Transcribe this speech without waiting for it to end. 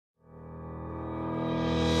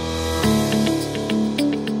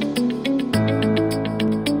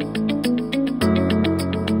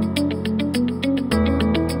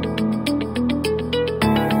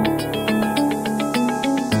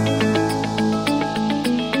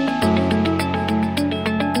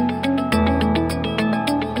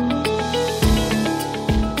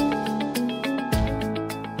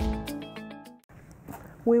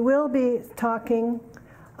talking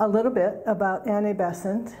a little bit about Annie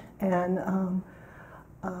Besant and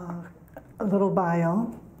a little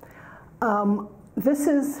bio. This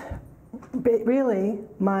is really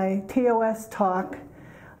my TOS talk,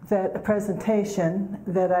 a presentation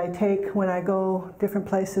that I take when I go different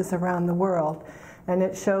places around the world, and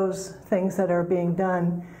it shows things that are being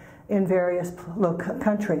done in various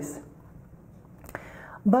countries.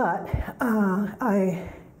 But I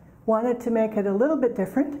wanted to make it a little bit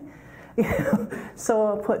different, so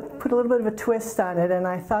I'll put a little bit of a twist on it, and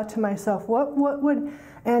I thought to myself, what would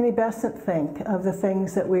Annie Besant think of the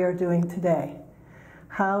things that we are doing today?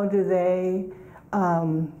 How do they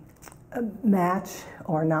match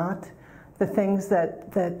or not the things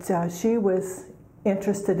that she was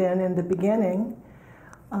interested in the beginning?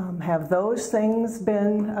 Have those things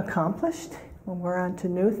been accomplished when we're on to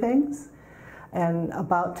new things and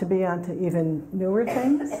about to be on to even newer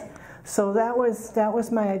things? So that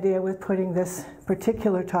was my idea with putting this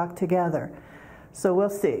particular talk together. So we'll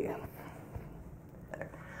see.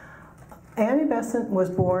 Annie Besant was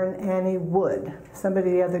born Annie Wood.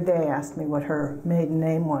 Somebody the other day asked me what her maiden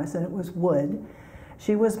name was, and it was Wood.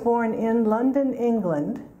 She was born in London,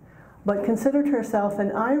 England, but considered herself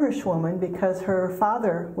an Irish woman because her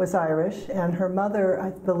father was Irish, and her mother, I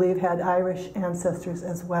believe, had Irish ancestors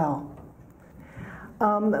as well.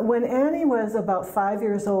 When Annie was about 5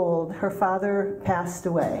 years old, her father passed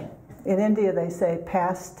away. In India, they say,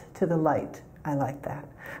 passed to the light. I like that.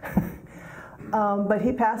 But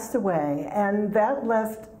he passed away, and that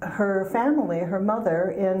left her family, her mother,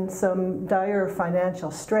 in some dire financial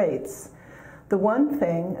straits. The one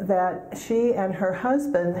thing that she and her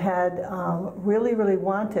husband had really, really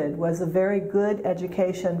wanted was a very good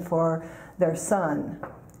education for their son,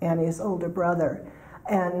 Annie's older brother.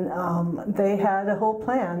 And they had a whole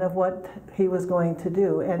plan of what he was going to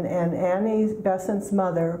do. And Annie Besant's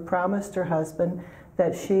mother promised her husband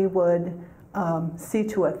that she would see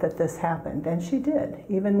to it that this happened, and she did.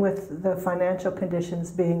 Even with the financial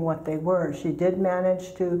conditions being what they were, she did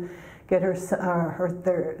manage to get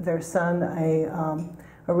their son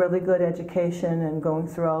a really good education and going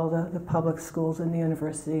through all the public schools and the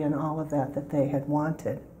university and all of that they had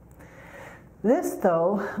wanted. This,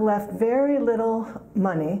 though, left very little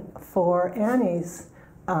money for Annie's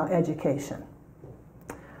education.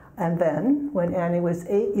 And then, when Annie was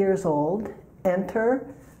 8 years old,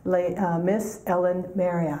 enter Miss Ellen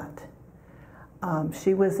Marriott.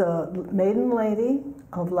 She was a maiden lady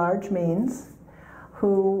of large means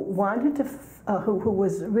who wanted to, who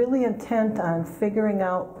was really intent on figuring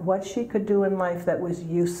out what she could do in life that was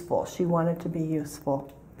useful. She wanted to be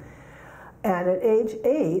useful. And at age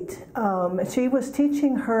 8, she was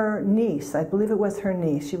teaching her niece, I believe it was her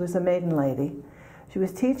niece, she was a maiden lady. She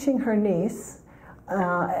was teaching her niece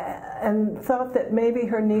and thought that maybe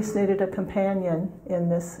her niece needed a companion in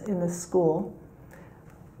this school,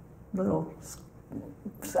 little,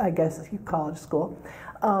 I guess you call it a school.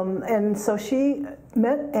 And so she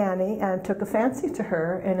met Annie and took a fancy to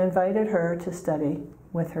her and invited her to study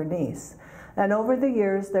with her niece. And over the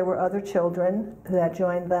years, there were other children that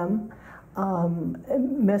joined them.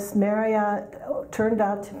 Miss Marriott turned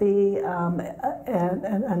out to be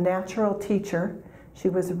a natural teacher. She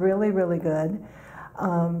was really, really good.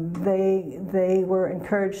 They were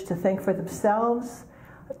encouraged to think for themselves,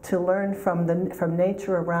 to learn from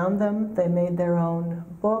nature around them. They made their own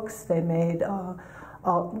books. They made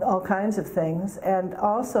all kinds of things. And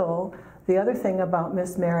also, the other thing about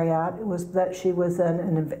Miss Marriott was that she was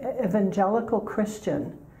an evangelical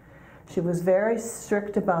Christian. She was very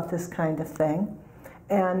strict about this kind of thing.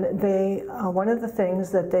 And one of the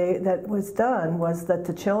things that was done was that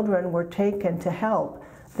the children were taken to help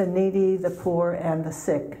the needy, the poor, and the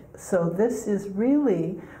sick. So this is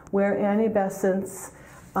really where Annie Besant's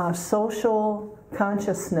social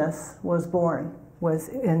consciousness was born, was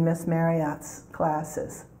in Miss Marriott's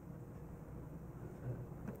classes.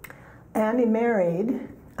 Annie married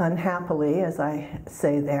unhappily, as I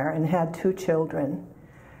say there, and had 2 children.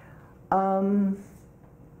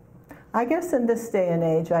 I guess in this day and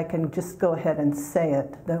age, I can just go ahead and say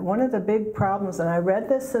it, that one of the big problems, and I read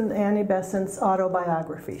this in Annie Besant's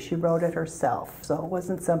autobiography, she wrote it herself, so it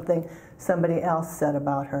wasn't something somebody else said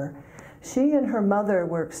about her. She and her mother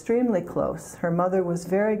were extremely close. Her mother was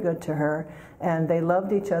very good to her, and they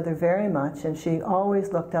loved each other very much, and she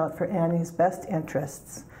always looked out for Annie's best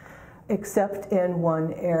interests, except in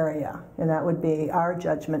one area, and that would be our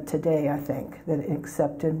judgment today, I think, that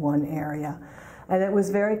except in one area. And it was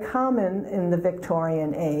very common in the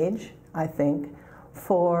Victorian age, I think,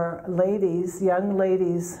 for ladies, young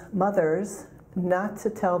ladies' mothers, not to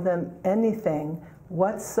tell them anything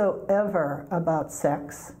whatsoever about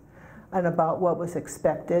sex, and about what was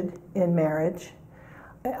expected in marriage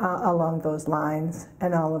along those lines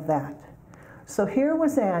and all of that. So here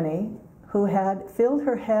was Annie, who had filled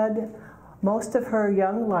her head most of her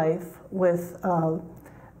young life with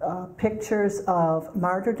pictures of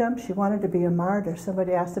martyrdom. She wanted to be a martyr.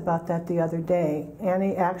 Somebody asked about that the other day.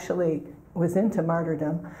 Annie actually was into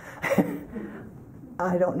martyrdom.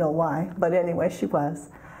 I don't know why, but anyway, she was.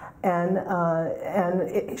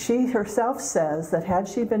 And she herself says that had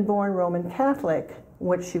she been born Roman Catholic,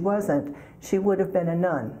 which she wasn't, she would have been a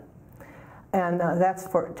nun. And that's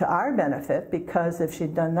to our benefit, because if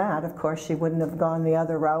she'd done that, of course, she wouldn't have gone the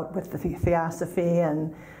other route with the Theosophy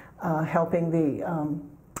and helping the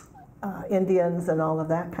Indians and all of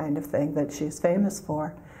that kind of thing that she's famous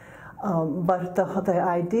for. But the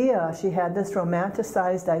idea, she had this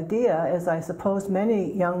romanticized idea, as I suppose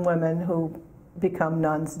many young women who become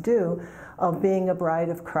nuns do, of being a bride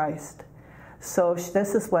of Christ. So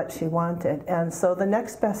this is what she wanted. And so the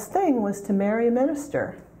next best thing was to marry a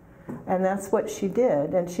minister. And that's what she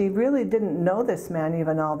did. And she really didn't know this man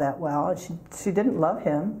even all that well. She didn't love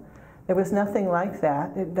him. There was nothing like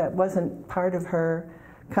that. That wasn't part of her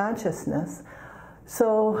consciousness.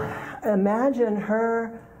 So imagine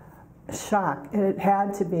her shock. It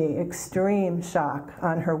had to be extreme shock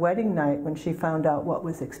on her wedding night when she found out what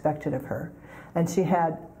was expected of her. And she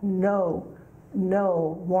had no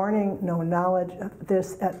warning, no knowledge of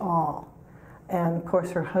this at all. And of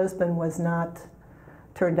course her husband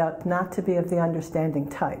turned out not to be of the understanding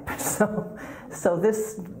type. So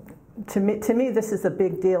this, to me, this is a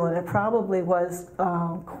big deal, and it probably was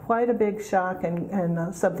quite a big shock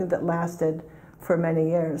and something that lasted for many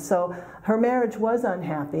years. So her marriage was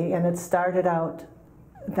unhappy, and it started out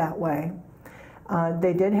that way.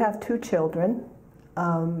 They did have 2 children.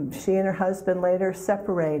 She and her husband later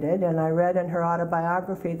separated, and I read in her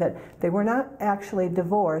autobiography that they were not actually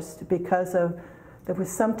divorced because there was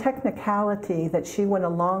some technicality that she went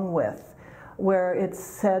along with, where it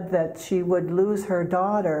said that she would lose her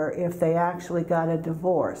daughter if they actually got a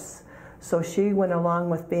divorce. So she went along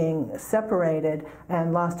with being separated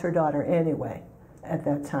and lost her daughter anyway at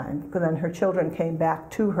that time. Because then her children came back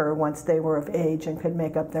to her once they were of age and could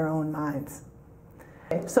make up their own minds.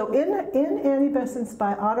 So in Annie Besant's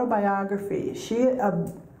autobiography, she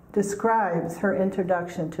describes her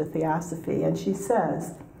introduction to Theosophy, and she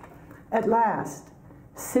says, "At last,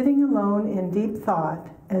 sitting alone in deep thought,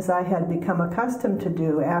 as I had become accustomed to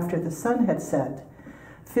do after the sun had set,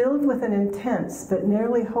 filled with an intense but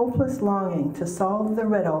nearly hopeless longing to solve the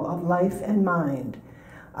riddle of life and mind,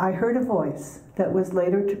 I heard a voice that was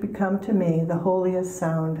later to become to me the holiest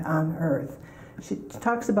sound on earth." She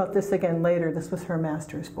talks about this again later. This was her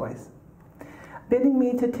master's voice. "Bidding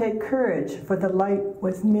me to take courage, for the light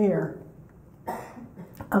was near."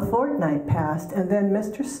 A fortnight passed, and then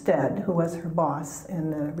Mr. Stead, who was her boss in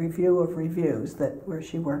the review of reviews where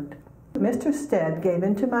she worked, Mr. Stead gave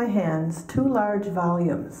into my hands 2 large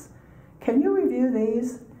volumes. "Can you review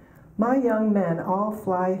these? My young men all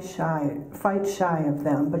fight shy of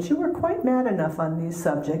them, but you were quite mad enough on these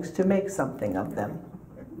subjects to make something of them."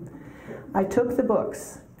 I took the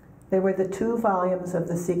books. They were the 2 volumes of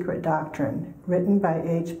The Secret Doctrine, written by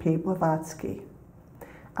H.P. Blavatsky.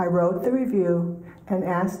 I wrote the review and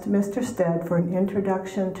asked Mr. Stead for an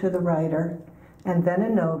introduction to the writer, and then sent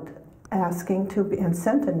a note asking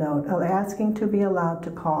to be allowed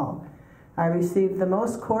to call. I received the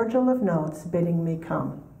most cordial of notes bidding me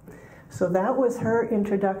come. So that was her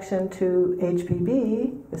introduction to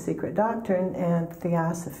HPB, The Secret Doctrine, and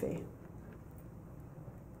Theosophy.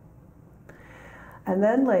 And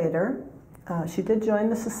then later, she did join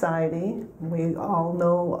the society. We all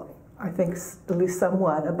know, I think, at least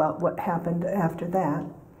somewhat about what happened after that.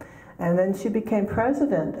 And then she became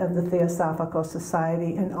president of the Theosophical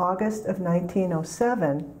Society in August of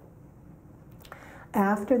 1907,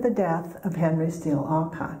 after the death of Henry Steele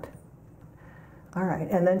Olcott. All right,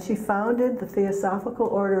 and then she founded the Theosophical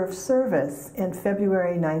Order of Service in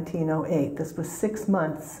February 1908. This was 6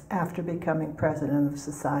 months after becoming president of the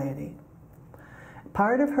society.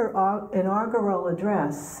 Part of her inaugural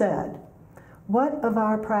address said, "What of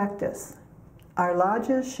our practice? Our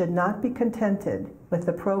lodges should not be contented with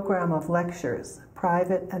the program of lectures,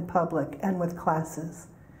 private and public, and with classes.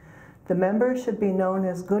 The members should be known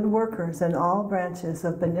as good workers in all branches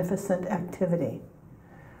of beneficent activity.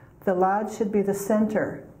 The lodge should be the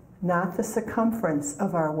center, not the circumference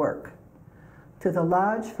of our work. To the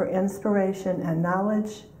lodge for inspiration and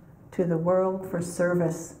knowledge, to the world for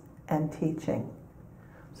service and teaching."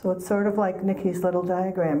 So it's sort of like Nikki's little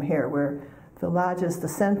diagram here, where the lodge is the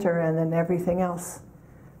center and then everything else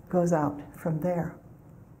goes out from there.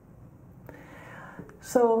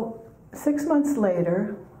 So 6 months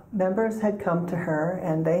later, members had come to her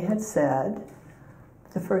and they had said,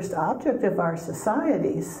 the first object of our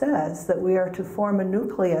society says that we are to form a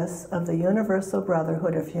nucleus of the universal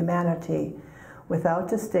brotherhood of humanity without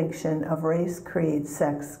distinction of race, creed,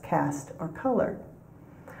 sex, caste, or color.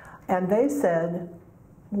 And they said,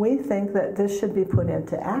 we think that this should be put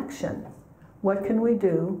into action. What can we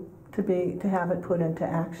do to have it put into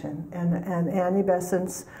action? And Annie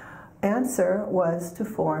Besant's answer was to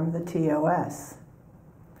form the TOS.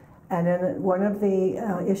 And in one of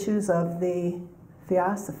the issues of the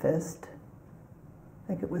Theosophist, I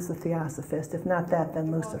think it was the Theosophist, if not that,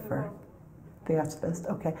 then Lucifer. Theosophist,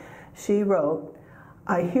 okay. She wrote,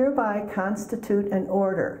 I hereby constitute an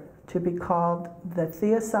order to be called the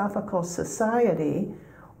Theosophical Society,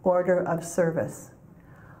 Order of Service,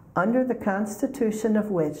 under the constitution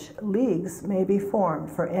of which leagues may be formed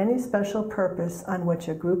for any special purpose on which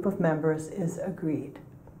a group of members is agreed.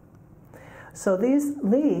 So these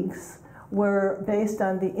leagues were based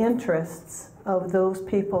on the interests of those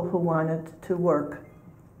people who wanted to work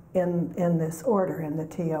in this order, in the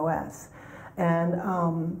TOS. And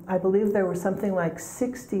I believe there were something like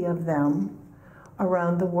 60 of them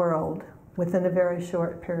around the world within a very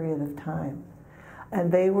short period of time.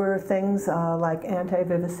 And they were things like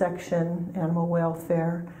anti-vivisection, animal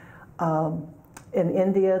welfare. In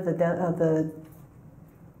India, the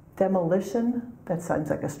demolition, that sounds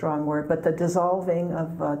like a strong word, but the dissolving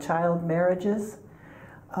of child marriages.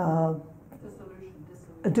 Thank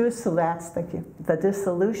you. The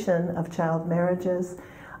dissolution of child marriages,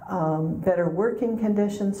 better working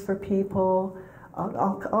conditions for people,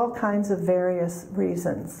 all kinds of various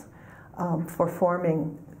reasons for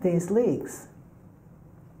forming these leagues.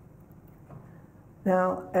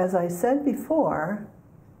 Now, as I said before,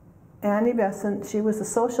 Annie Besant, she was a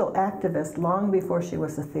social activist long before she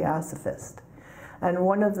was a Theosophist. And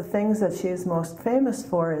one of the things that she is most famous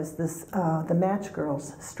for is this, the Match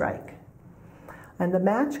Girls strike. And the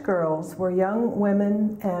Match Girls were young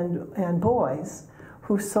women and boys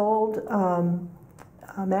who sold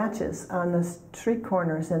matches on the street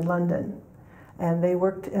corners in London. And they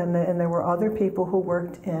worked, and there were other people who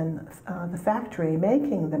worked in the factory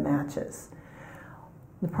making the matches.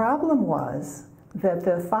 The problem was that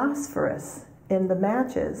the phosphorus in the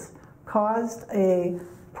matches caused a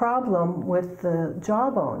problem with the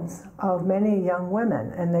jawbones of many young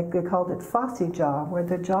women, and they called it phossy jaw, where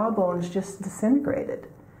the jawbones just disintegrated.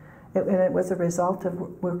 And it was a result of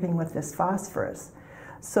working with this phosphorus.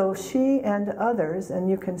 So she and others, and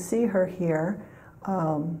you can see her here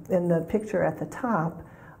in the picture at the top,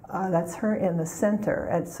 that's her in the center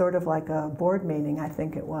at sort of like a board meeting, I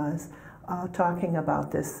think it was, talking about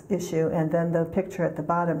this issue. And then the picture at the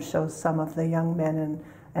bottom shows some of the young men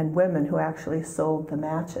and women who actually sold the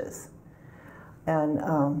matches.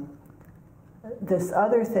 And this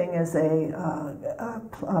other thing is a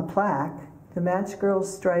plaque. The Match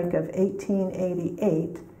Girls strike of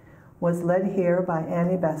 1888 was led here by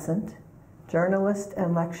Annie Besant, journalist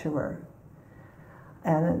and lecturer.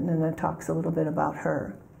 And then it talks a little bit about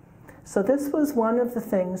her. So this was one of the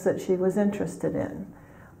things that she was interested in.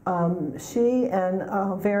 She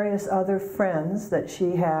and various other friends that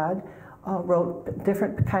she had wrote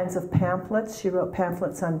different kinds of pamphlets. She wrote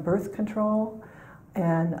pamphlets on birth control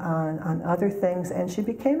and on other things, and she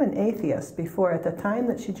became an atheist before. At the time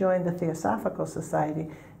that she joined the Theosophical Society,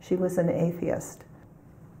 she was an atheist.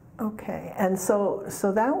 Okay, and so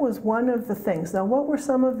that was one of the things. Now, what were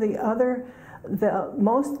some of the other, the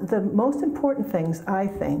most important things, I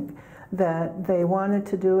think, that they wanted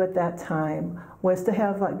to do at that time was to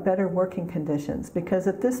have like better working conditions, because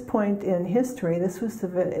at this point in history, this was the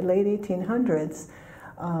late 1800s,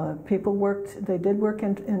 people worked, they did work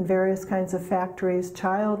in various kinds of factories.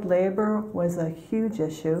 Child labor was a huge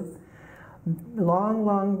issue.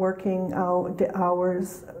 Long working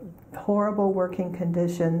hours, horrible working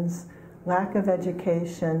conditions, lack of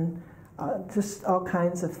education, just all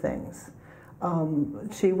kinds of things.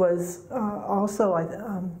 She was also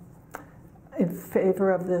in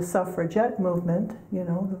favor of the suffragette movement, you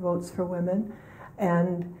know, the votes for women.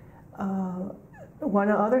 And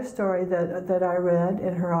one other story that I read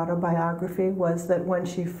in her autobiography was that when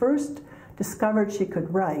she first discovered she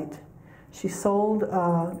could write, she sold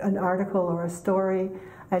an article or a story,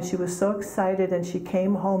 and she was so excited, and she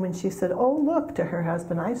came home and she said, "Oh, look," to her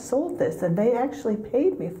husband, "I sold this, and they actually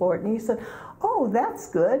paid me for it." And he said, "Oh, that's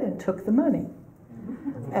good," and took the money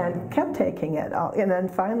and kept taking it. And then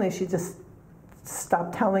finally she just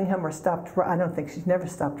stopped telling him, or stopped, I don't think, she's never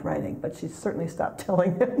stopped writing, but she certainly stopped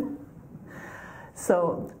telling him.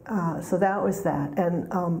 So that was that.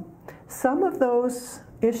 And some of those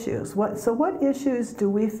issues. So what issues do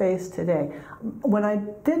we face today? When I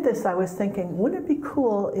did this, I was thinking, wouldn't it be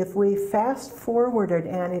cool if we fast forwarded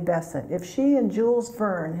Annie Besant? If she and Jules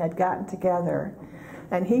Verne had gotten together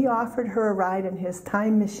and he offered her a ride in his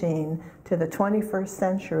time machine to the 21st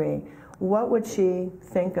century, what would she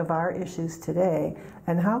think of our issues today?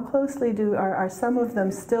 And how closely are some of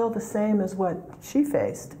them still the same as what she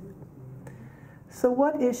faced? So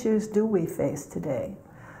what issues do we face today?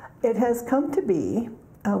 It has come to be,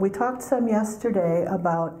 we talked some yesterday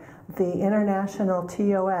about the International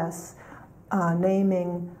TOS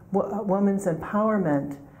naming women's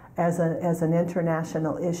empowerment as an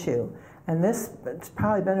international issue. And it's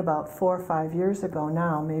probably been about 4 or 5 years ago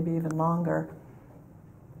now, maybe even longer.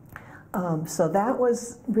 So that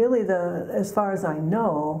was really as far as I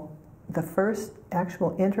know, the first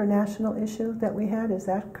actual international issue that we had. Is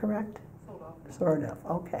that correct? Sort of,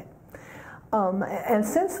 okay. And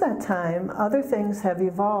since that time, other things have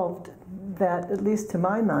evolved that, at least to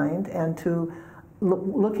my mind, and to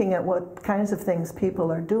looking at what kinds of things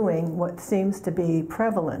people are doing, what seems to be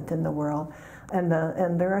prevalent in the world. And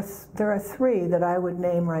there are three that I would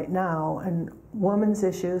name right now, and women's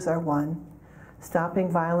issues are one. Stopping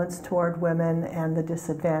violence toward women and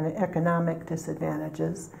the economic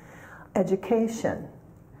disadvantages. Education.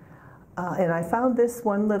 And I found this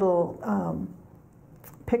one little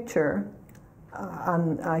picture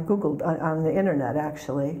I Googled on the internet,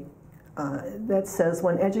 actually, that says,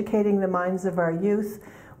 when educating the minds of our youth,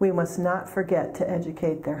 we must not forget to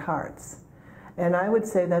educate their hearts. And I would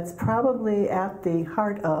say that's probably at the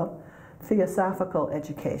heart of theosophical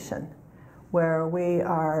education, where we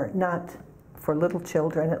are not, for little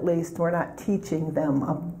children at least, we're not teaching them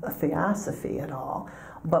a theosophy at all,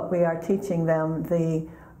 but we are teaching them the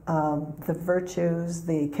virtues,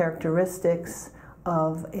 the characteristics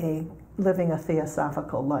of living a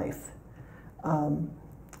theosophical life.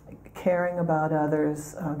 Caring about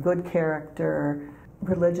others, good character,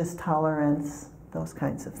 religious tolerance, those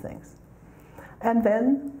kinds of things. And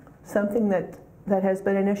then something that has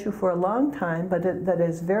been an issue for a long time, but that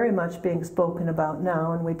is very much being spoken about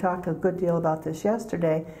now, and we talked a good deal about this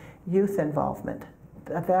yesterday, youth involvement.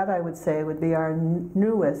 That, I would say, would be our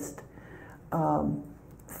newest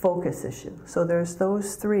focus issue. So there's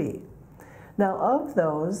those three. Now, of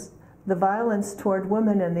those, the violence toward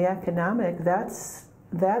women and the economic,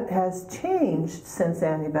 that has changed since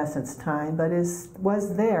Annie Besant's time, but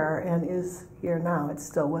was there and is here now. It's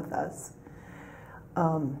still with us.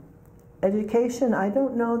 Education, I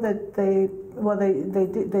don't know that they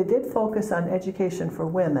did focus on education for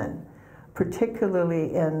women,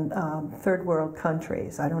 particularly in third world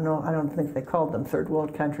countries. I don't think they called them third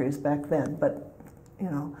world countries back then, but you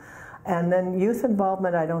know. And then youth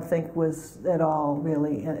involvement, I don't think was at all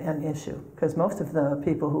really an issue, because most of the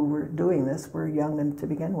people who were doing this were young to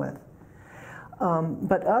begin with.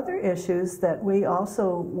 But other issues that we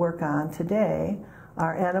also work on today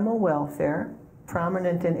are animal welfare,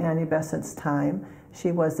 prominent in Annie Besant's time. She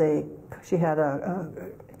had a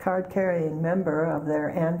card-carrying member of their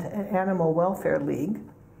Animal Welfare League,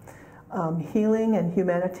 healing and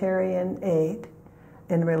humanitarian aid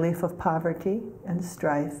in relief of poverty and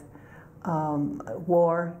strife,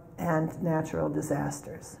 war and natural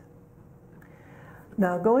disasters.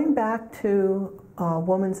 Now, going back to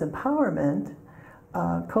women's empowerment,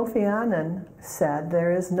 Kofi Annan said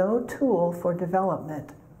there is no tool for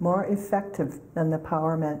development more effective than the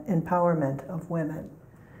empowerment of women.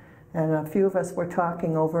 And a few of us were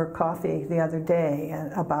talking over coffee the other day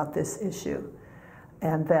about this issue,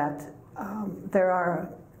 and that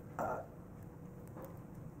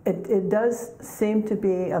it does seem to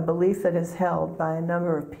be a belief that is held by a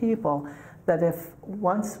number of people that if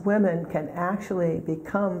once women can actually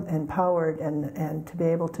become empowered and to be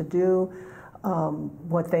able to do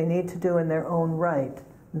what they need to do in their own right,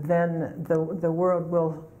 then the world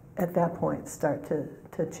will at that point start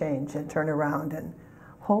to change and turn around and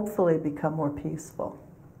hopefully become more peaceful.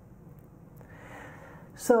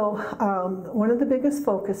 So one of the biggest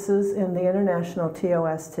focuses in the International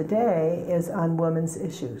TOS today is on women's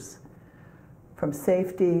issues, from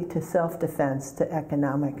safety to self-defense to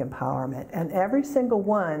economic empowerment. And every single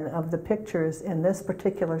one of the pictures in this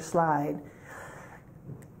particular slide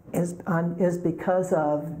is because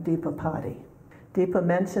of Deepa Padi. Deepa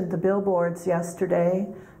mentioned the billboards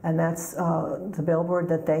yesterday, and that's the billboard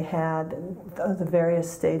that they had, the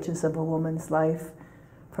various stages of a woman's life,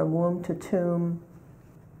 from womb to tomb.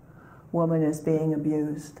 Woman is being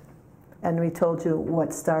abused. And we told you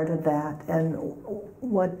what started that. And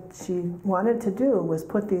what she wanted to do was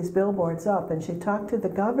put these billboards up, and she talked to the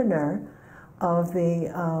governor of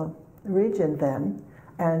the region then,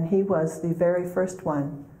 and he was the very first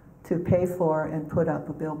one to pay for and put up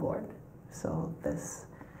a billboard. So this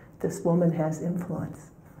woman has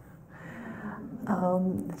influence.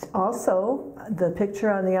 Also, the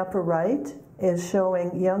picture on the upper right is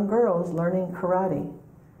showing young girls learning karate.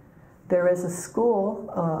 There is a school,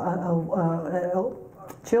 a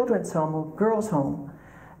children's home, a girls' home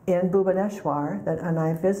in Bhubaneswar, and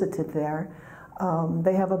I visited there.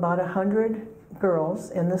 They have about 100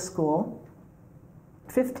 girls in the school.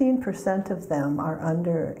 15% of them are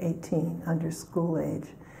under 18, under school age.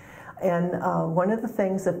 And one of the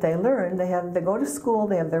things that they learn, they go to school,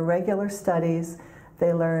 they have their regular studies,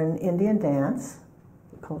 they learn Indian dance,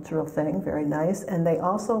 cultural thing, very nice, and they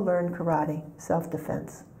also learn karate,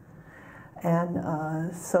 self-defense.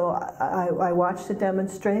 And so I watched a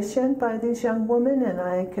demonstration by these young women, and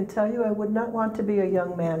I can tell you I would not want to be a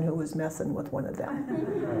young man who was messing with one of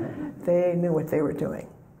them. They knew what they were doing.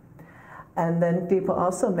 And then people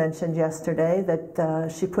also mentioned yesterday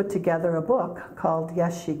that she put together a book called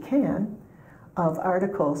Yes, She Can, of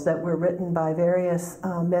articles that were written by various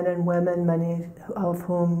men and women, many of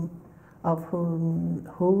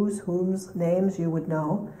whose names you would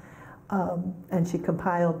know. And she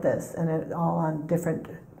compiled this, and it all on different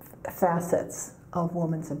facets of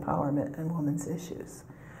women's empowerment and women's issues.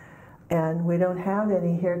 And we don't have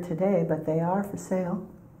any here today, but they are for sale,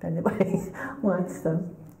 if anybody wants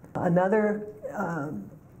them. Another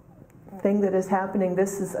thing that is happening,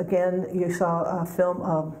 this is, again, you saw a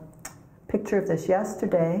picture of this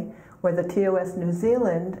yesterday, where the TOS New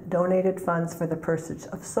Zealand donated funds for the purchase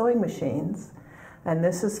of sewing machines. And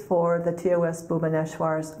this is for the TOS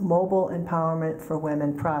Bhubaneswar's Mobile Empowerment for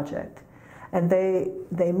Women project. And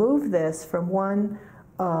they moved this from one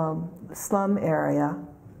slum area.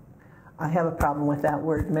 I have a problem with that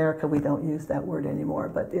word. In America, we don't use that word anymore,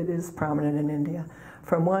 but it is prominent in India.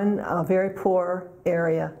 From one very poor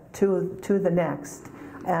area to the next.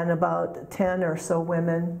 And about 10 or so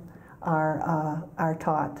women are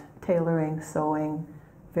taught tailoring, sewing,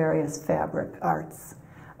 various fabric arts.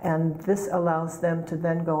 And this allows them to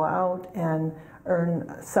then go out and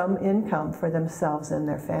earn some income for themselves and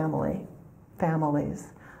their families.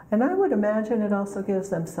 And I would imagine it also gives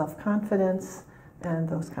them self-confidence and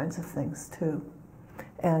those kinds of things too.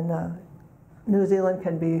 And New Zealand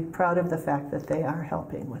can be proud of the fact that they are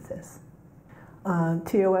helping with this.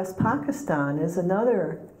 TOS Pakistan is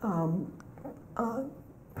another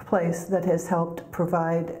place that has helped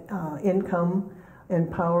provide income,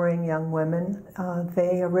 empowering young women.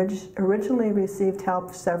 They originally received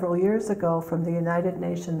help several years ago from the United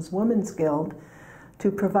Nations Women's Guild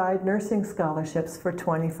to provide nursing scholarships for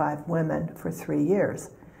 25 women for 3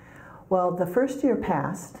 years. Well, the first year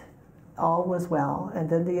passed, all was well, and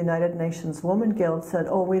then the United Nations Women Guild said,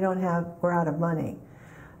 oh, we're out of money.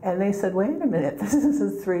 And they said, wait a minute, this is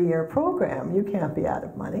a 3-year program, you can't be out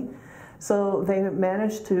of money. So they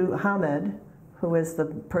managed to, Hamid, who is the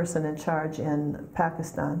person in charge in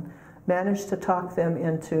Pakistan, managed to talk them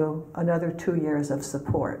into another 2 years of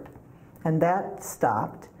support. And that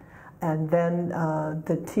stopped. And then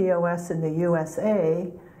the TOS in the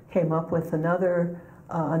USA came up with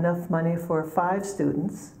enough money for 5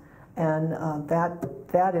 students, and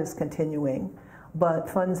that is continuing. But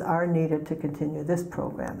funds are needed to continue this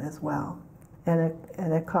program as well. And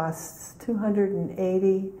it costs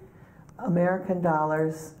 280 American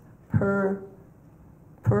dollars per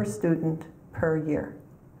student per year.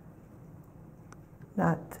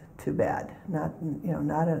 Not too bad. Not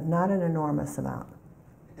an enormous amount.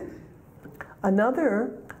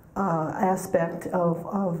 Another aspect of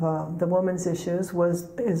the women's issues was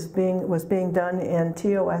being done in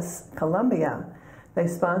TOS Colombia. They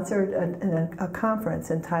sponsored a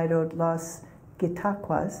conference entitled Las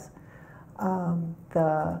Guitaquas,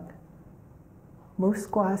 the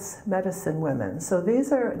Musquas medicine women. So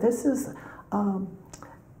these were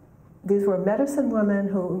medicine women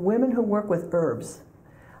who work with herbs.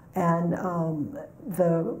 And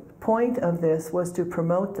the point of this was to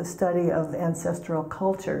promote the study of ancestral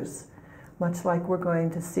cultures, much like we're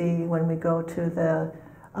going to see when we go to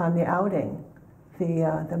on the outing,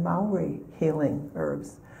 the Maori healing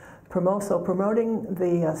herbs. Promoting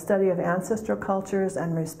the study of ancestral cultures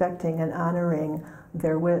and respecting and honoring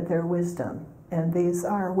their wisdom. And these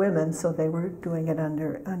are women, so they were doing it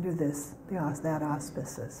under that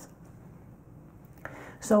auspices.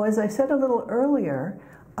 So as I said a little earlier,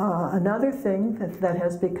 another thing that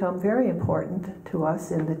has become very important to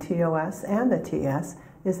us in the TOS and the TS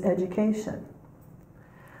is education.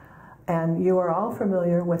 And you are all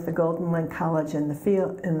familiar with the Golden Link College in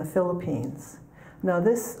the Philippines. Now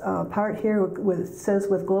this part here says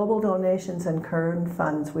with global donations and current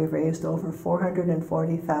funds, we've raised over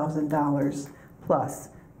 $440,000 plus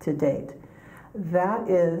to date. That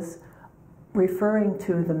is referring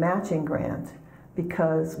to the matching grant,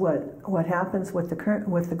 because what happens with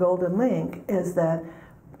the Golden Link is that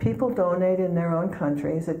people donate in their own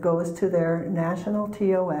countries. It goes to their national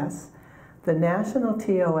TOS. The national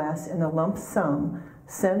TOS, in a lump sum,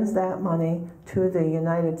 sends that money to the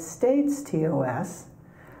United States TOS.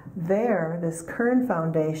 There, this Kern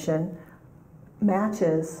Foundation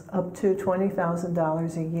matches up to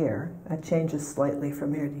 $20,000 a year. That changes slightly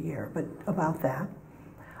from year to year, but about that.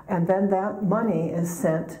 And then that money is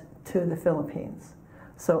sent to the Philippines.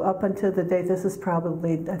 So up until the date, this is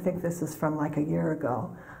probably, I think this is from like a year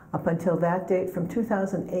ago, up until that date, from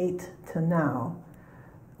 2008 to now,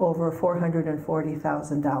 over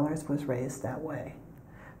 $440,000 was raised that way.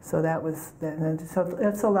 So that was, so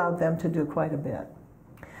it's allowed them to do quite a bit.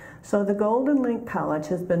 So the Golden Link College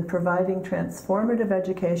has been providing transformative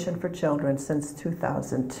education for children since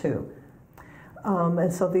 2002.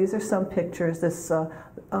 And so these are some pictures. This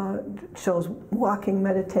shows walking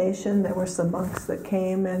meditation. There were some monks that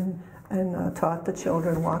came and taught the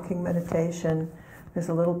children walking meditation. There's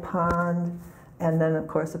a little pond, and then of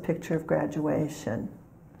course a picture of graduation.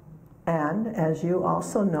 And as you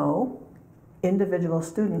also know, individual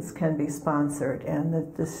students can be sponsored,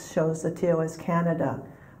 and this shows the TOS Canada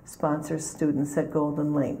sponsors students at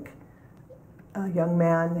Golden Link. A young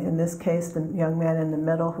man, in this case, the young man in the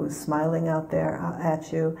middle who's smiling out there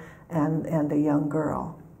at you, and a young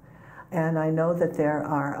girl. And I know that there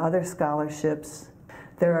are other scholarships.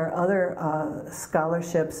 There are other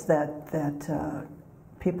scholarships that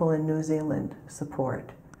people in New Zealand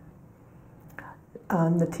support.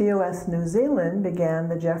 The TOS New Zealand began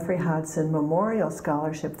the Jeffrey Hodson Memorial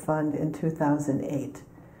Scholarship Fund in 2008.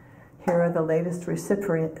 Here are the latest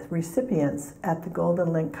recipients at the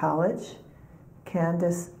Golden Link College: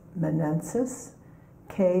 Candice Menensis,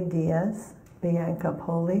 Kay Diaz, Bianca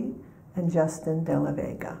Poli, and Justin De La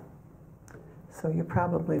Vega. So you're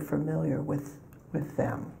probably familiar with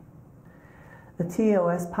them. The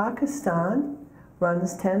TOS Pakistan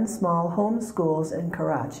runs 10 small home schools in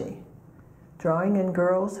Karachi, drawing in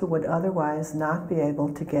girls who would otherwise not be able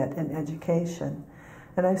to get an education.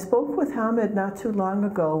 And I spoke with Hamid not too long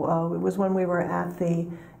ago. It was when we were at the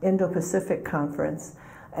Indo-Pacific Conference,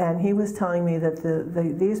 and he was telling me that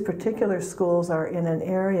these particular schools are in an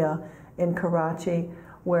area in Karachi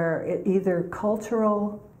where either the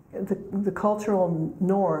cultural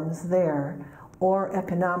norms there or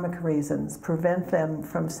economic reasons prevent them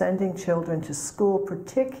from sending children to school,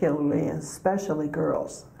 particularly and especially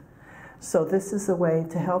girls. So this is a way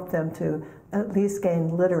to help them to at least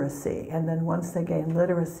gain literacy, and then once they gain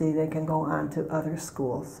literacy, they can go on to other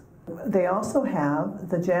schools. They also have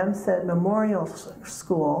the Jamshed Memorial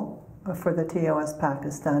School for the TOS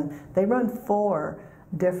Pakistan. They run 4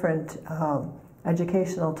 different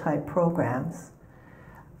educational type programs,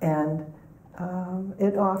 and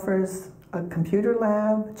it offers a computer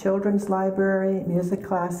lab, children's library, music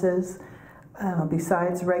classes,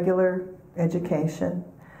 besides regular education.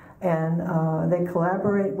 And they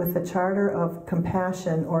collaborate with the Charter of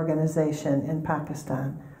Compassion organization in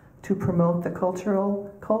Pakistan to promote the culture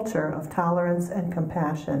of tolerance and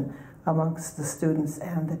compassion amongst the students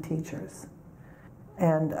and the teachers.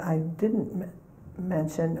 And I didn't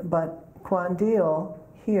mention, but Quandil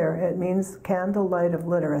here, it means candlelight of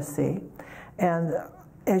literacy. And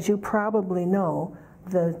as you probably know,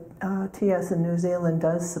 the TS in New Zealand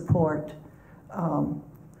does support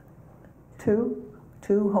two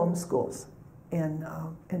homeschools in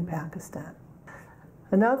Pakistan.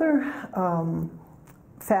 Another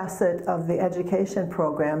facet of the education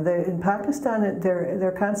program, in Pakistan,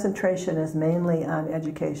 their concentration is mainly on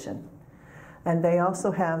education. And they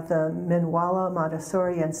also have the Minwala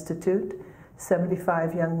Montessori Institute.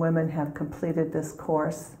 75 young women have completed this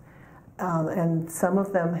course. And some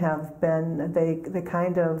of them have been, they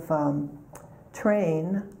kind of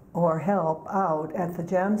train or help out at the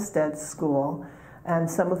Jamshed School,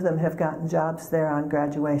 and some of them have gotten jobs there on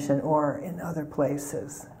graduation or in other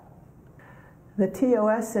places. The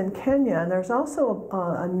TOS in Kenya, and there's also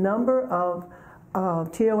a number of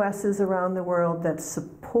TOSs around the world that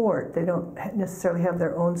support, they don't necessarily have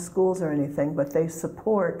their own schools or anything, but they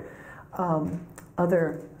support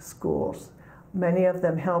other schools. Many of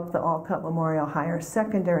them help the Alcott Memorial Higher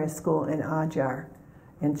Secondary School in Adyar,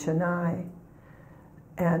 in Chennai.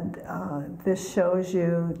 And this shows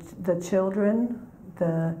you the children.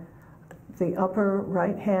 The upper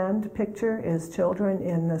right-hand picture is children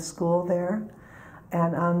in the school there.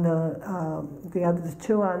 And on the other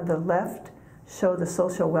two on the left show the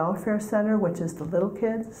social welfare center, which is the little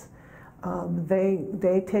kids.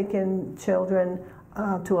 They take in children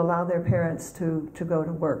to allow their parents to go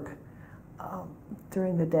to work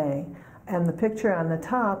during the day. And the picture on the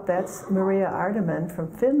top, that's Maria Arteman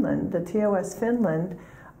from Finland, the TOS Finland.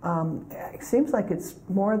 It seems like it's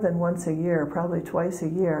more than once a year, probably twice a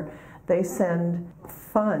year. They send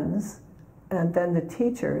funds, and then the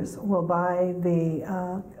teachers will buy the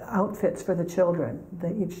outfits for the children.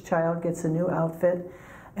 Each child gets a new outfit,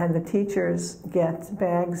 and the teachers get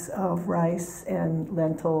bags of rice and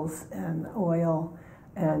lentils and oil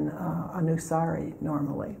and a new sari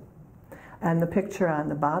normally. And the picture on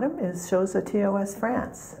the bottom shows the TOS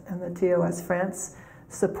France, and the TOS France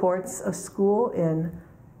supports a school in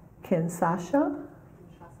Kinshasa,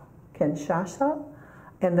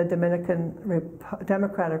 in the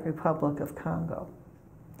Democratic Republic of Congo.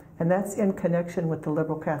 And that's in connection with the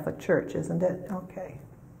Liberal Catholic Church, isn't it? Okay.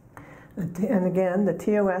 And again, the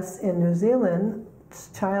TOS in New Zealand's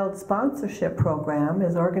child sponsorship program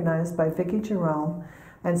is organized by Vicky Jerome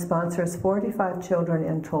and sponsors 45 children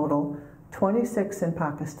in total, 26 in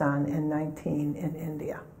Pakistan and 19 in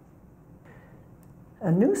India.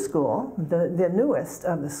 A new school, the newest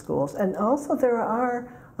of the schools, and also there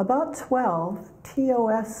are about 12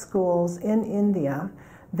 TOS schools in India.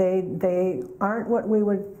 They aren't what we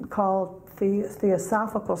would call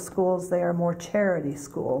theosophical schools, they are more charity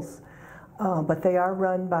schools, but they are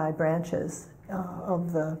run by branches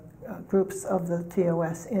of the groups of the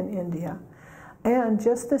TOS in India. And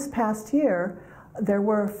just this past year, there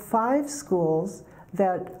were 5 schools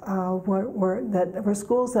that were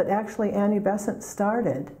schools that actually Annie Besant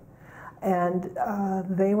started, and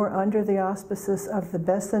they were under the auspices of the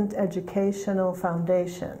Besant Educational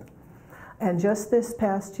Foundation. And just this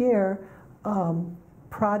past year,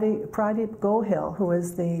 Pradeep Gohil, who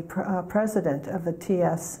is the president of the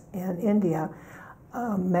TS in India,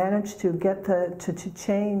 managed to get to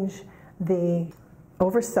change the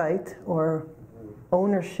oversight or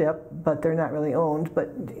ownership, but they're not really owned, but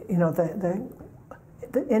you know,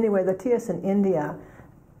 anyway, the TS in India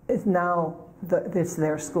is now, it's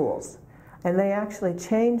their schools. And they actually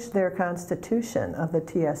changed their constitution of the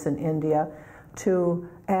TS in India to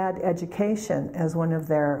add education as one of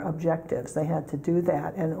their objectives. They had to do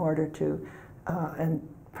that in order to, and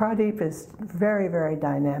Pradeep is very, very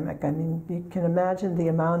dynamic. I mean, you can imagine the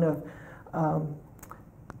amount of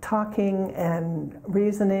talking and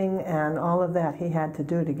reasoning and all of that he had to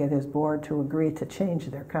do to get his board to agree to change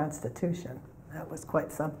their constitution. That was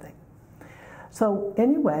quite something. So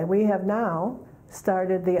anyway, we have now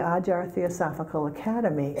started the Adyar Theosophical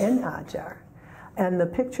Academy in Adyar. And the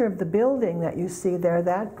picture of the building that you see there,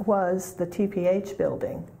 that was the TPH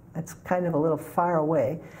building. It's kind of a little far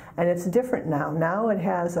away. And it's different now. Now it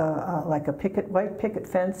has like a white picket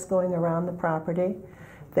fence going around the property.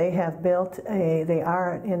 They have built they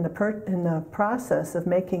are in the process of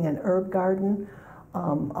making an herb garden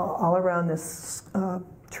all around this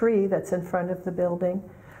tree that's in front of the building.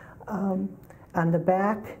 On the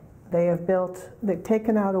back, they've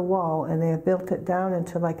taken out a wall and they have built it down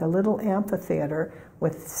into like a little amphitheater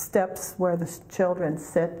with steps where the children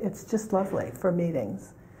sit. It's just lovely for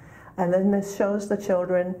meetings. And then this shows the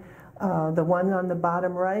children, the one on the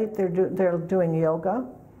bottom right, they're doing yoga.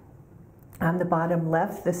 On the bottom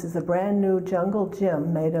left, this is a brand new jungle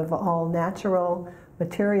gym made of all natural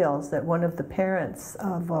materials that one of the parents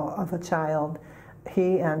of a child,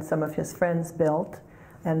 he and some of his friends built.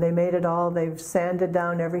 And they made it all, they've sanded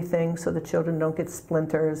down everything so the children don't get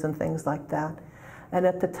splinters and things like that. And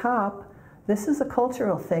at the top, this is a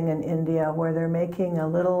cultural thing in India where they're making a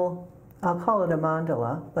little, I'll call it a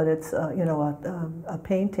mandala, but it's you know, a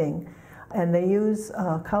painting. And they use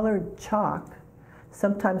colored chalk,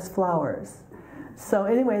 sometimes flowers. So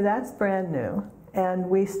anyway, that's brand new. And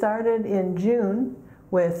we started in June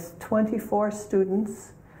with 24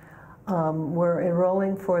 students. We're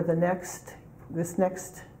enrolling for this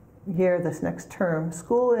next term.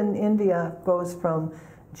 School in India goes from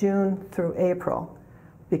June through April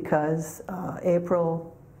because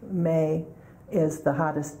April, May is the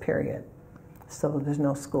hottest period. So there's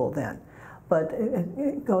no school then. But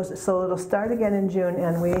it goes, so it'll start again in June,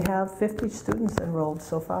 and we have 50 students enrolled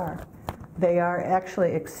so far. They are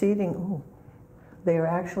actually exceeding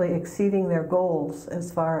their goals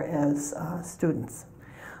as far as students.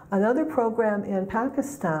 Another program in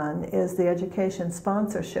Pakistan is the Education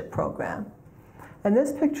Sponsorship Program. And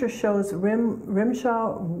this picture shows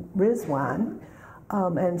Rimshaw Rizwan,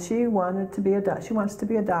 and she wants to be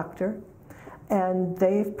a doctor. And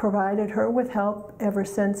they've provided her with help ever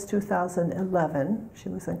since 2011. She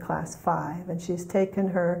was in class 5, and she's taken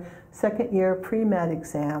her second year pre-med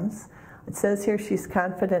exams. It says here she's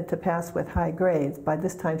confident to pass with high grades. By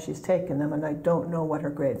this time she's taken them, and I don't know what her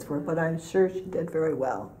grades were, but I'm sure she did very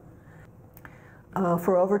well.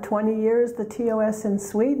 For over 20 years, the TOS in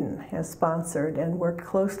Sweden has sponsored and worked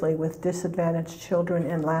closely with disadvantaged children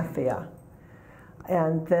in Latvia.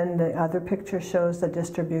 And then the other picture shows the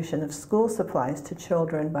distribution of school supplies to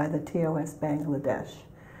children by the TOS Bangladesh.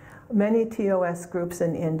 Many TOS groups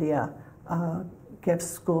in India give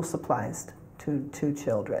school supplies to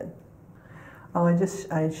children. Oh,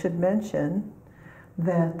 I should mention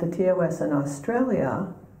that the TOS in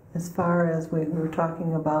Australia, as far as we were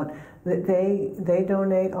talking about, they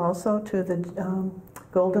donate also to the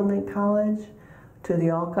Golden Link College, to the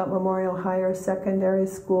Alcott Memorial Higher Secondary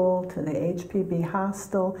School, to the HPB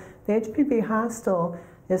Hostel. The HPB Hostel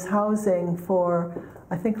is housing for,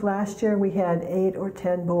 I think last year we had 8 or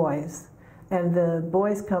 10 boys. And the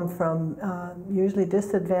boys come from usually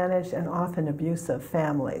disadvantaged and often abusive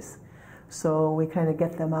families. So we kind of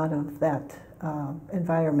get them out of that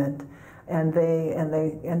environment. And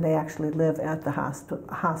they actually live at the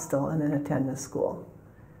hostel and then attend the school.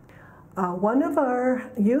 One of our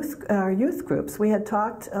youth groups, we've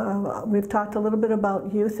talked a little bit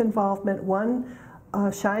about youth involvement. One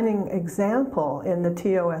shining example in the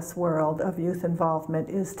TOS world of youth involvement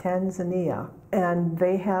is Tanzania, and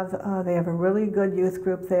they have a really good youth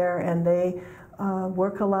group there, and they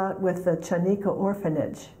work a lot with the Chanika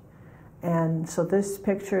orphanage. And so this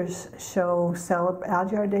pictures show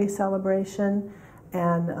Adyar Day celebration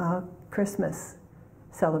and Christmas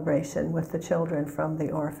celebration with the children from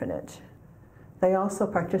the orphanage. They also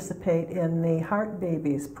participate in the Heart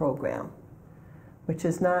Babies program, which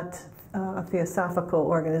is not a Theosophical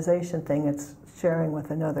organization thing, it's sharing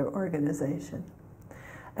with another organization.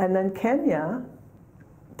 And then Kenya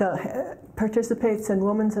participates in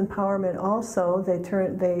women's empowerment also. They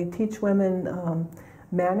teach women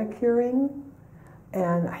manicuring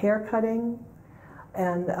and hair cutting,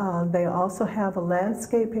 and they also have a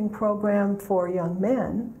landscaping program for young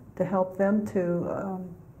men to help them to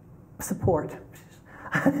support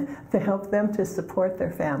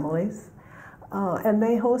their families. And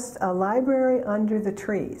they host a library under the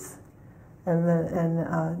trees.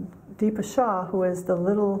 And Deepa Shah, who is the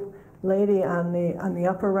little lady on the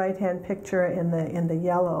upper right-hand picture in the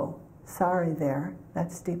yellow sari there,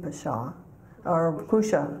 that's Deepa Shah, or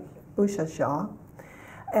Usha Shah.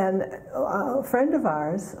 And a friend of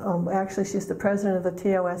ours, actually she's the president of the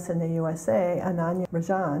TOS in the USA, Ananya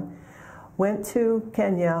Rajan, went to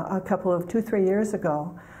Kenya 2-3 years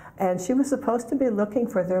ago, and she was supposed to be looking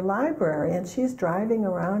for their library, and she's driving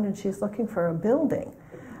around and she's looking for a building.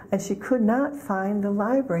 And she could not find the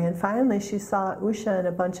library, and finally she saw Usha and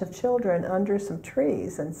a bunch of children under some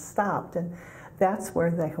trees and stopped, and that's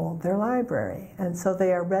where they hold their library. And so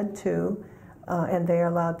they are read to, and they are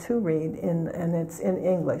allowed to read, and it's in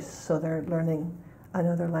English, so they're learning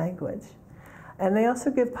another language. And they also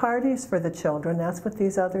give parties for the children. That's what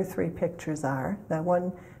these other 3 pictures are. That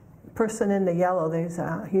one person in the yellow,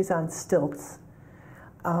 he's on stilts.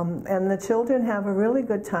 And the children have a really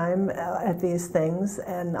good time at these things,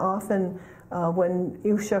 and often when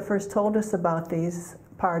Usha first told us about these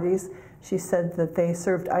parties, she said that they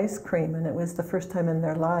served ice cream, and it was the first time in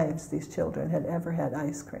their lives these children had ever had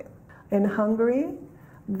ice cream. In Hungary,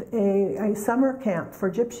 a summer camp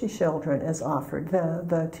for gypsy children is offered.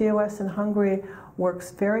 The TOS in Hungary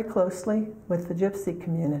works very closely with the gypsy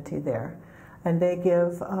community there, and they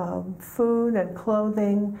give food and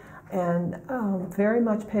clothing and very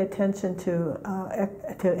much pay attention to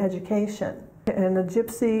education. In the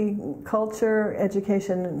gypsy culture,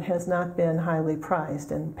 education has not been highly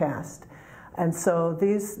prized in the past. And so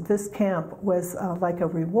this camp was like a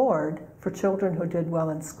reward for children who did well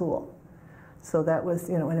in school. So that was,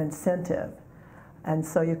 an incentive. And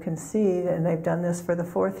so you can see, and they've done this for the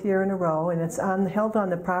 4th year in a row, and it's held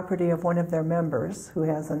on the property of one of their members, who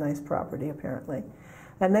has a nice property apparently.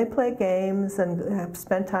 And they play games and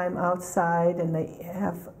spend time outside, and they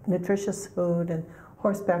have nutritious food and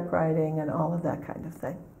horseback riding and all of that kind of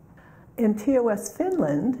thing. In TOS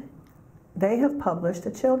Finland, they have published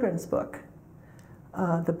a children's book.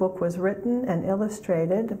 The book was written and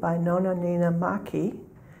illustrated by Nona Nina Maki,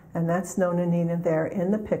 and that's Nona Nina there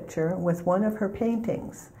in the picture with one of her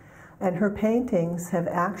paintings. And her paintings have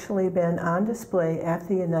actually been on display at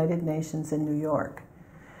the United Nations in New York.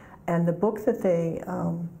 And the book that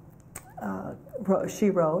she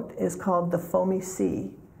wrote is called The Foamy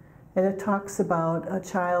Sea. And it talks about a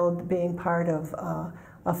child being part of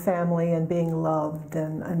a family and being loved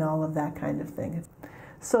and all of that kind of thing.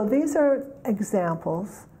 So these are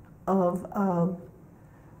examples of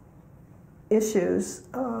issues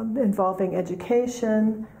involving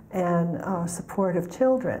education and support of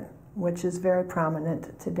children, which is very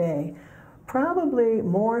prominent today. Probably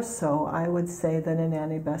more so, I would say, than in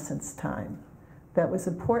Annie Besant's time. That was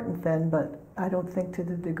important then, but I don't think to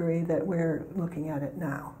the degree that we're looking at it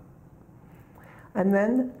now. And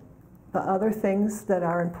then the other things that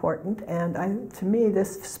are important, and to me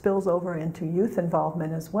this spills over into youth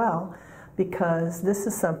involvement as well, because this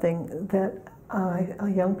is something that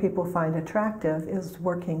young people find attractive, is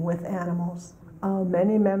working with animals.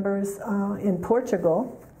 Many members in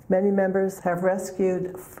Portugal, many members have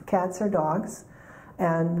rescued cats or dogs,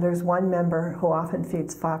 and there's one member who often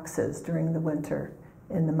feeds foxes during the winter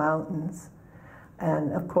in the mountains.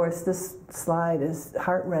 And of course this slide is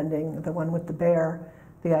heartrending, the one with the bear.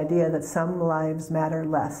 The idea that some lives matter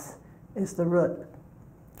less is the root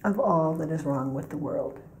of all that is wrong with the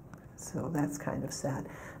world. So that's kind of sad.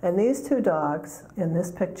 And these two dogs in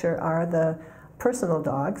this picture are the personal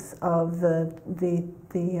dogs of the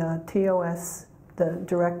TOS, the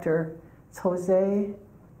director, it's Jose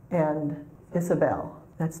and Isabel.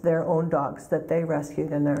 That's their own dogs that they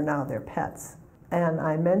rescued, and they're now their pets. And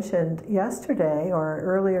I mentioned yesterday, or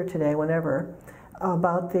earlier today, whenever,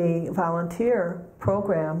 about the volunteer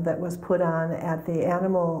program that was put on at the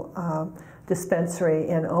animal dispensary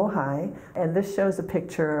in Ojai. And this shows a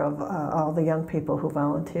picture of all the young people who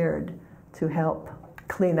volunteered to help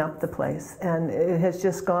clean up the place. And it has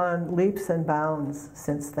just gone leaps and bounds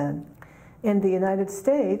since then. In the United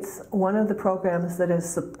States, one of the programs that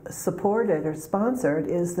is supported or sponsored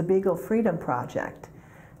is the Beagle Freedom Project.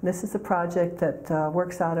 This is a project that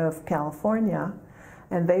works out of California,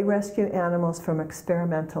 and they rescue animals from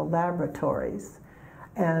experimental laboratories.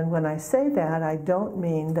 And when I say that, I don't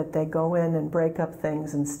mean that they go in and break up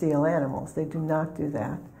things and steal animals. They do not do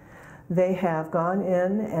that. They have gone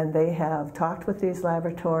in and they have talked with these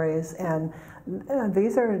laboratories, and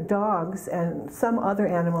these are dogs and some other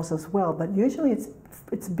animals as well, but usually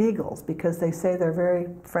it's beagles, because they say they're very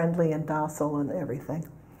friendly and docile and everything.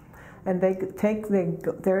 And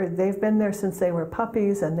they've been there since they were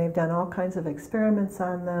puppies, and they've done all kinds of experiments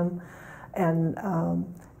on them. And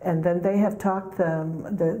then they have talked them,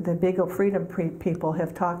 the Beagle Freedom people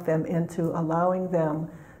have talked them into allowing them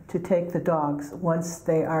to take the dogs once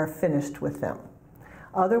they are finished with them.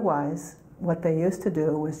 Otherwise, what they used to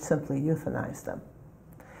do was simply euthanize them.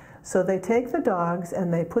 So they take the dogs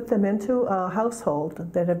and they put them into a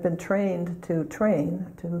household that have been trained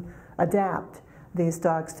to adapt these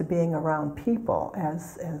dogs to being around people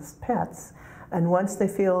as pets. And once they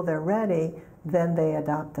feel they're ready, then they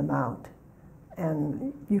adopt them out.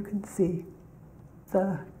 And you can see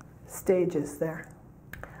the stages there.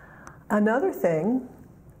 Another thing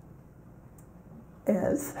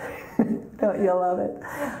is, don't you love it?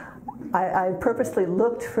 I purposely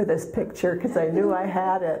looked for this picture because I knew I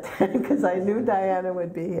had it, because I knew Diana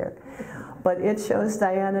would be here. But it shows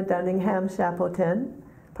Diana Dunningham-Chapotin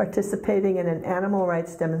participating in an animal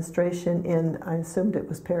rights demonstration in, I assumed it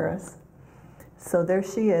was Paris. So there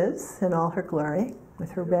she is in all her glory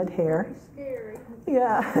with her red hair. Scary.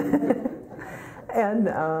 Yeah. And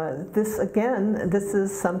this, again, this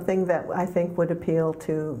is something that I think would appeal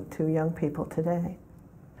to young people today.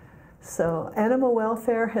 So animal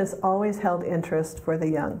welfare has always held interest for the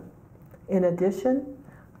young. In addition,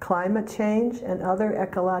 climate change and other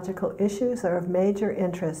ecological issues are of major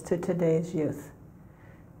interest to today's youth.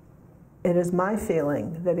 It is my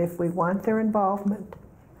feeling that if we want their involvement,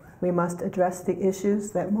 we must address the issues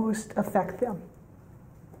that most affect them.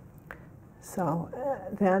 So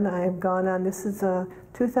then I've gone on, this is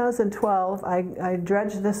 2012, I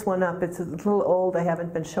dredged this one up. It's a little old, I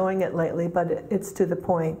haven't been showing it lately, but it's to the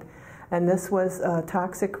point. And this was a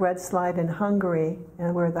toxic red slide in Hungary,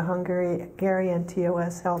 and where the Hungarian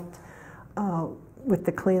TOS helped with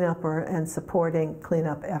the cleanup and supporting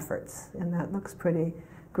cleanup efforts. And that looks pretty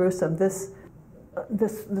gruesome. This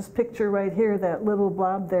picture right here, that little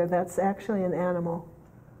blob there, that's actually an animal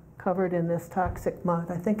covered in this toxic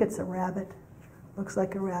mud. I think it's a rabbit. Looks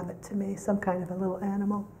like a rabbit to me, some kind of a little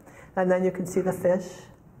animal. And then you can see the fish.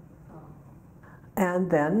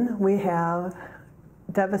 And then we have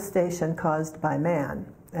devastation caused by man.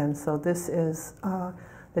 And so this is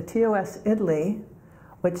the TOS Italy,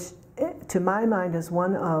 which to my mind is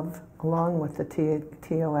one of, along with the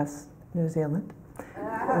TOS New Zealand,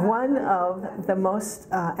 one of the most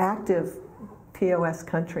active TOS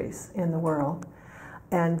countries in the world.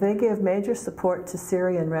 And they give major support to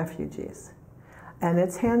Syrian refugees. And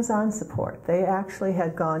it's hands-on support. They actually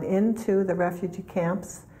had gone into the refugee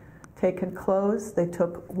camps, taken clothes, they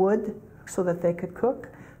took wood so that they could cook,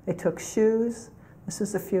 they took shoes. This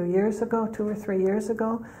was a few years ago, 2 or 3 years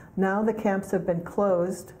ago. Now the camps have been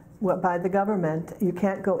closed by the government. You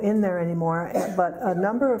can't go in there anymore, but a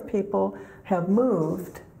number of people have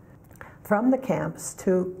moved from the camps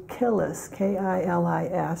to Kilis,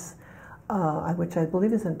 K-I-L-I-S, which I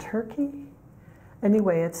believe is in Turkey.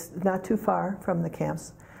 Anyway, it's not too far from the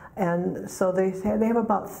camps. And so they have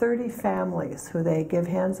about 30 families who they give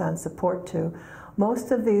hands-on support to.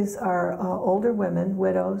 Most of these are older women,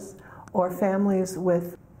 widows, or families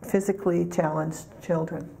with physically challenged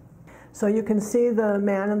children. So you can see the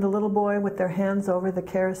man and the little boy with their hands over the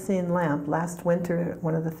kerosene lamp. Last winter,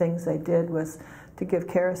 one of the things they did was to give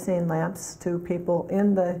kerosene lamps to people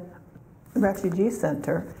in the refugee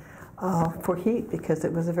center for heat, because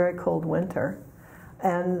it was a very cold winter.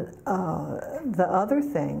 And the other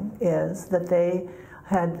thing is that they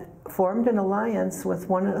had formed an alliance with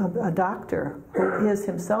a doctor who is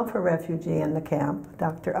himself a refugee in the camp,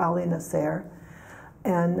 Dr. Ali Nasser,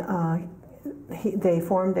 and they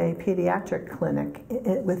formed a pediatric clinic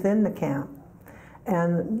within the camp.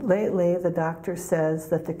 And lately the doctor says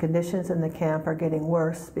that the conditions in the camp are getting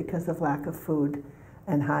worse because of lack of food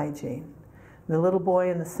and hygiene. The little boy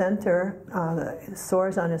in the center,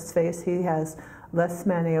 sores on his face, he has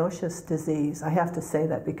leishmaniasis disease. I have to say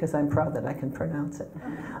that because I'm proud that I can pronounce it.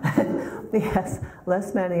 He has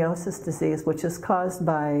leishmaniasis disease, which is caused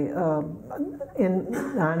by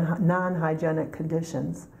non-hygienic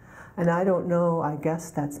conditions. And I don't know, I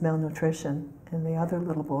guess that's malnutrition. And the other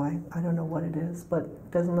little boy, I don't know what it is, but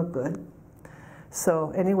it doesn't look good.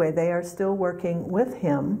 So anyway, they are still working with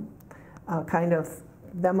him, kind of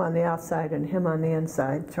them on the outside and him on the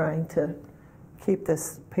inside, trying to keep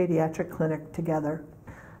this pediatric clinic together.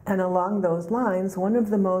 And along those lines, one of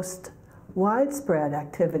the most widespread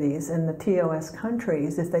activities in the TOS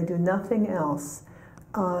countries, if they do nothing else,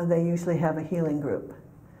 they usually have a healing group.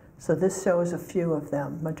 So this shows a few of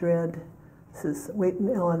them. Madrid, this is Wheaton,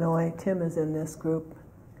 Illinois, Tim is in this group.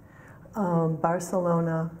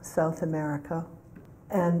 Barcelona, South America.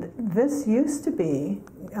 And this used to be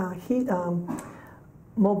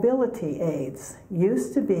mobility aids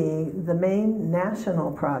used to be the main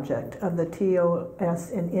national project of the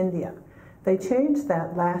TOS in India. They changed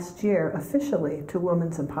that last year officially to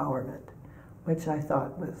women's empowerment, which I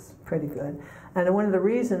thought was pretty good. And one of the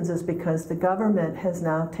reasons is because the government has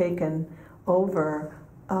now taken over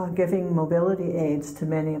giving mobility aids to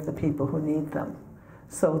many of the people who need them.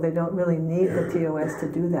 So they don't really need the TOS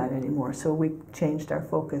to do that anymore. So we changed our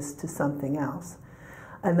focus to something else.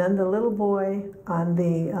 And then the little boy on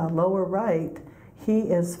the lower right, he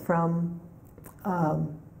is from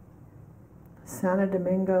Santo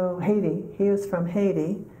Domingo, Haiti. He is from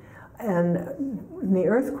Haiti. And the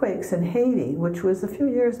earthquakes in Haiti, which was a few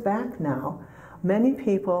years back now, many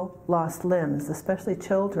people lost limbs, especially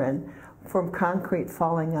children, from concrete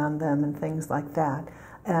falling on them and things like that.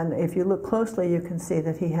 And if you look closely, you can see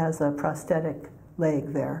that he has a prosthetic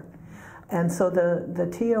leg there. And so the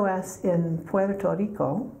TOS in Puerto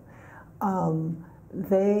Rico,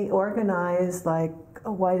 they organize like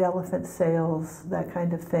white elephant sales, that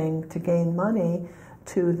kind of thing, to gain money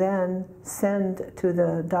to then send to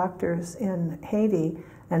the doctors in Haiti,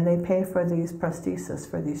 and they pay for these prostheses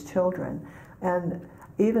for these children. And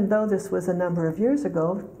even though this was a number of years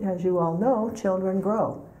ago, as you all know, children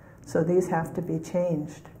grow. So these have to be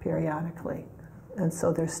changed periodically. And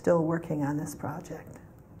so they're still working on this project.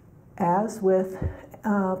 As with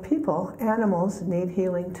people, animals need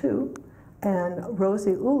healing too. And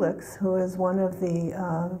Rosie Ulix, who is one of the,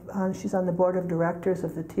 she's on the board of directors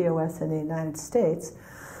of the TOS in the United States.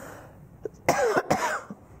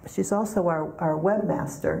 She's also our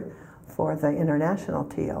webmaster for the international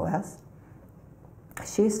TOS.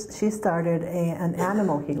 She started an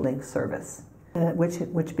animal healing service,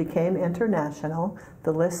 which became international.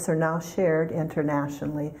 The lists are now shared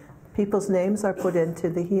internationally. People's names are put into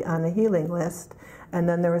on the healing list, and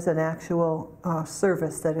then there is an actual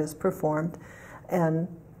service that is performed, and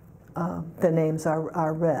the names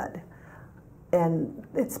are read. And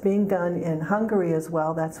it's being done in Hungary as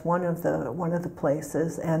well. That's one of the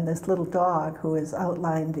places. And this little dog, who is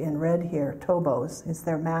outlined in red here, Tobos, is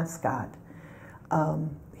their mascot.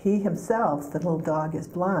 He himself, the little dog, is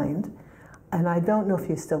blind. And I don't know if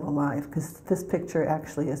he's still alive, because this picture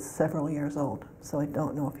actually is several years old, so I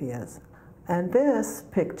don't know if he is. And this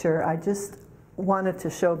picture I just wanted to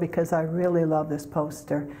show because I really love this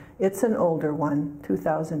poster. It's an older one,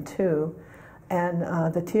 2002, and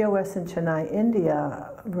the TOS in Chennai, India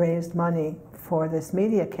raised money for this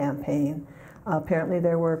media campaign. Apparently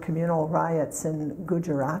there were communal riots in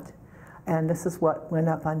Gujarat, and this is what went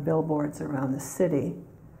up on billboards around the city.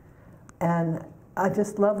 And I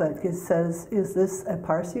just love it. It says, is this a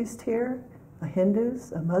Parsis tear, a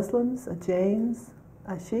Hindus, a Muslims, a Jains,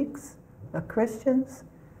 a Sikhs, a Christians,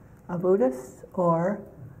 a Buddhist, or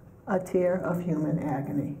a tier of human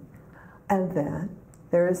agony. And then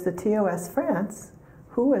there is the TOS France,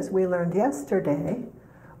 who, as we learned yesterday,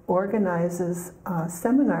 organizes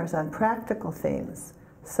seminars on practical themes,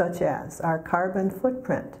 such as our carbon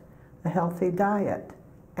footprint, a healthy diet,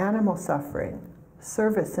 animal suffering,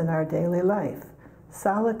 service in our daily life,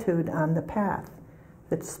 solitude on the path,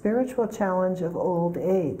 the spiritual challenge of old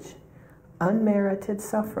age, unmerited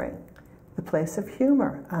suffering, the place of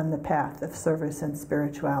humor on the path of service and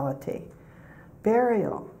spirituality,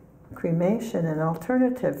 burial, cremation and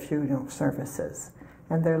alternative funeral services.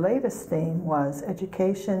 And their latest theme was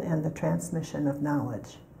education and the transmission of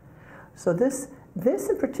knowledge. So this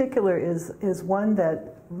in particular is one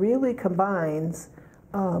that really combines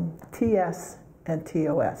TS and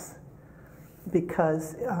TOS,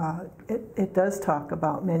 because it does talk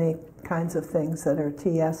about many kinds of things that are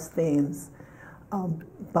TS themes,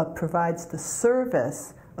 but provides the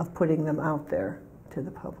service of putting them out there to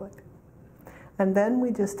the public. And then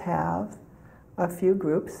we just have a few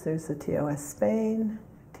groups. There's the TOS Spain,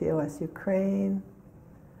 TOS Ukraine,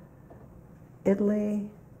 Italy,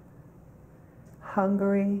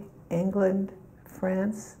 Hungary, England,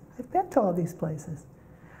 France. I've been to all these places.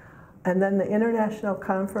 And then the international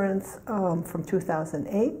conference from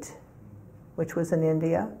 2008, which was in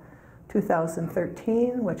India,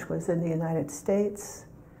 2013, which was in the United States,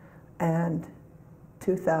 and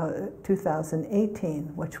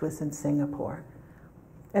 2018, which was in Singapore.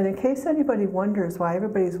 And in case anybody wonders why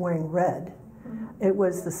everybody's wearing red, it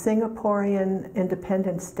was the Singaporean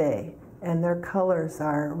Independence Day, and their colors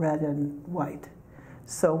are red and white.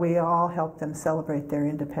 So we all helped them celebrate their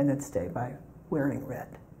Independence Day by wearing red.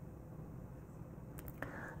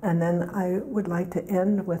 And then I would like to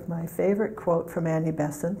end with my favorite quote from Annie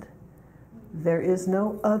Besant. "There is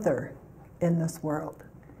no other in this world.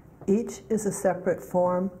 Each is a separate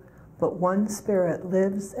form, but one spirit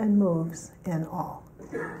lives and moves in all."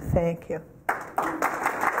 Thank you.